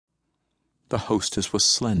The hostess was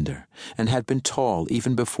slender and had been tall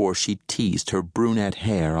even before she teased her brunette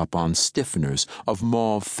hair up on stiffeners of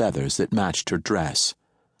mauve feathers that matched her dress.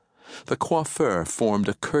 The coiffeur formed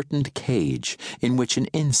a curtained cage in which an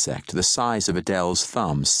insect the size of Adele's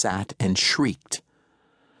thumb sat and shrieked.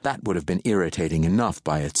 That would have been irritating enough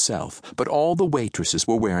by itself, but all the waitresses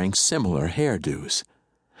were wearing similar hairdos.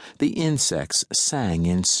 The insects sang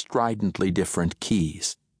in stridently different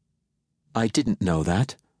keys. "I didn't know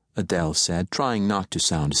that," Adele said, trying not to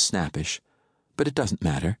sound snappish. "But it doesn't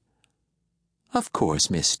matter." "Of course,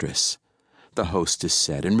 mistress," the hostess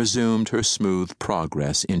said, and resumed her smooth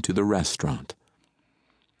progress into the restaurant.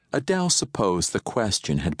 Adele supposed the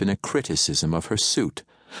question had been a criticism of her suit,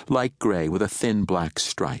 light gray with a thin black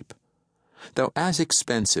stripe. Though as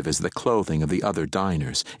expensive as the clothing of the other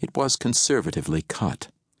diners, it was conservatively cut.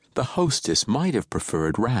 The hostess might have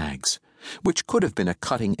preferred rags, which could have been a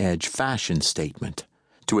cutting-edge fashion statement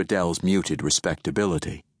to Adele's muted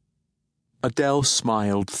respectability. Adele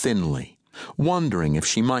smiled thinly, wondering if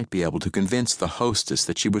she might be able to convince the hostess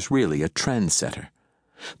that she was really a trendsetter,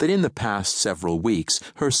 that in the past several weeks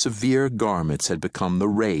her severe garments had become the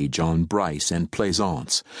rage on Bryce and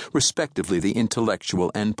Plaisance, respectively the intellectual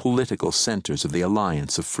and political centers of the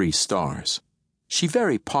Alliance of Free Stars. She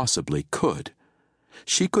very possibly could.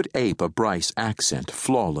 She could ape a Bryce accent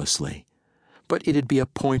flawlessly, but it'd be a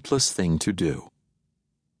pointless thing to do.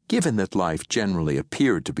 Given that life generally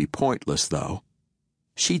appeared to be pointless, though,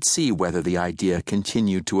 she'd see whether the idea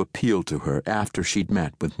continued to appeal to her after she'd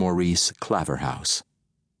met with Maurice Claverhouse.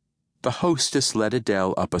 The hostess led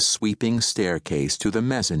Adele up a sweeping staircase to the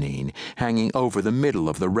mezzanine hanging over the middle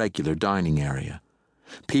of the regular dining area.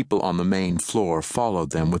 People on the main floor followed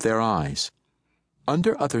them with their eyes.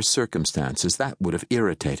 Under other circumstances, that would have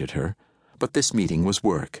irritated her, but this meeting was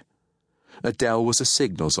work. Adele was a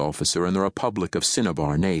signals officer in the Republic of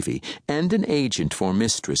Cinnabar Navy and an agent for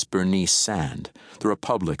Mistress Bernice Sand, the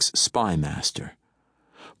Republic's spy master.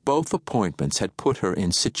 Both appointments had put her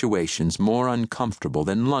in situations more uncomfortable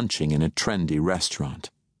than lunching in a trendy restaurant.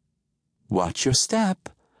 "Watch your step,"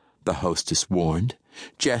 the hostess warned,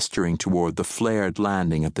 gesturing toward the flared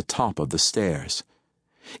landing at the top of the stairs.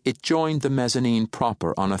 It joined the mezzanine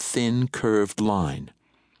proper on a thin, curved line.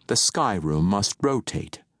 The sky room must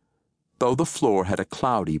rotate. Though the floor had a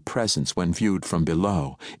cloudy presence when viewed from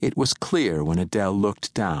below, it was clear when Adele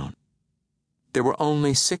looked down. There were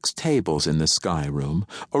only 6 tables in the sky room,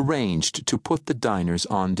 arranged to put the diners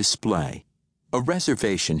on display. A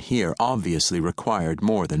reservation here obviously required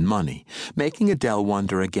more than money, making Adele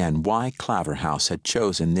wonder again why Claverhouse had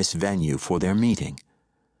chosen this venue for their meeting.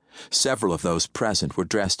 Several of those present were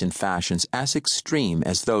dressed in fashions as extreme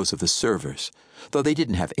as those of the servers, though they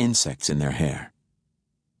didn't have insects in their hair.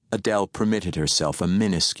 Adele permitted herself a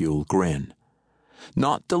minuscule grin.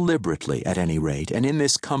 Not deliberately, at any rate, and in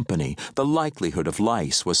this company the likelihood of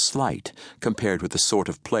lice was slight compared with the sort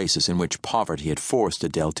of places in which poverty had forced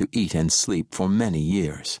Adele to eat and sleep for many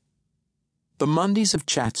years. The Mundys of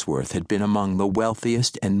Chatsworth had been among the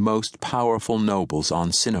wealthiest and most powerful nobles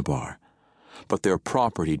on Cinnabar, but their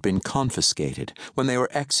property had been confiscated when they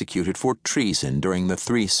were executed for treason during the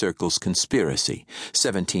Three Circles conspiracy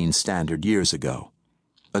 17 standard years ago.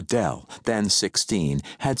 Adele, then 16,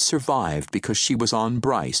 had survived because she was on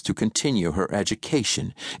Bryce to continue her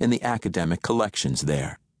education in the academic collections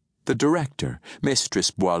there. The director, Mistress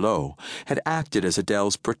Boileau, had acted as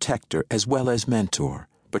Adele's protector as well as mentor,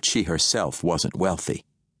 but she herself wasn't wealthy.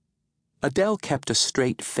 Adele kept a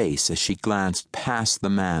straight face as she glanced past the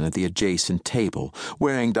man at the adjacent table,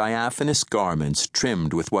 wearing diaphanous garments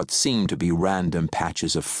trimmed with what seemed to be random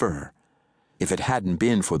patches of fur. If it hadn't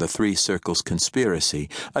been for the Three Circles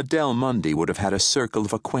conspiracy, Adele Mundy would have had a circle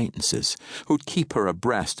of acquaintances who'd keep her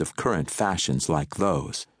abreast of current fashions like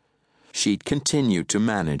those. She'd continued to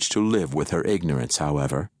manage to live with her ignorance,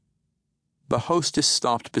 however. The hostess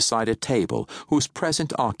stopped beside a table whose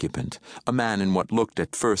present occupant, a man in what looked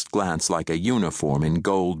at first glance like a uniform in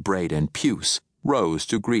gold braid and puce, rose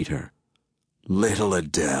to greet her. "Little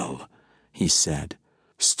Adele," he said.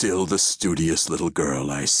 "Still the studious little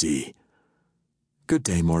girl, I see." "Good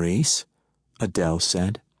day, Maurice," Adele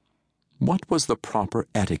said. What was the proper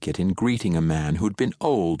etiquette in greeting a man who'd been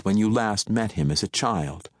old when you last met him as a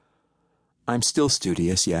child? "I'm still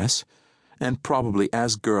studious, yes, and probably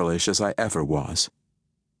as girlish as I ever was."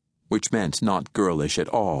 Which meant not girlish at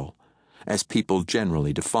all, as people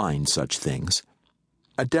generally defined such things.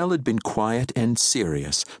 Adele had been quiet and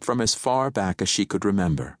serious from as far back as she could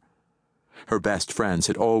remember. Her best friends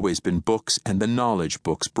had always been books and the knowledge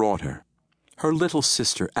books brought her. Her little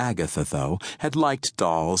sister Agatha, though, had liked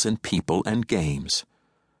dolls and people and games.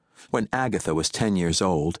 When Agatha was 10 years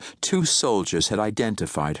old, 2 soldiers had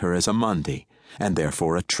identified her as a Mundy, and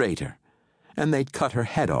therefore a traitor, and they'd cut her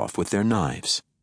head off with their knives.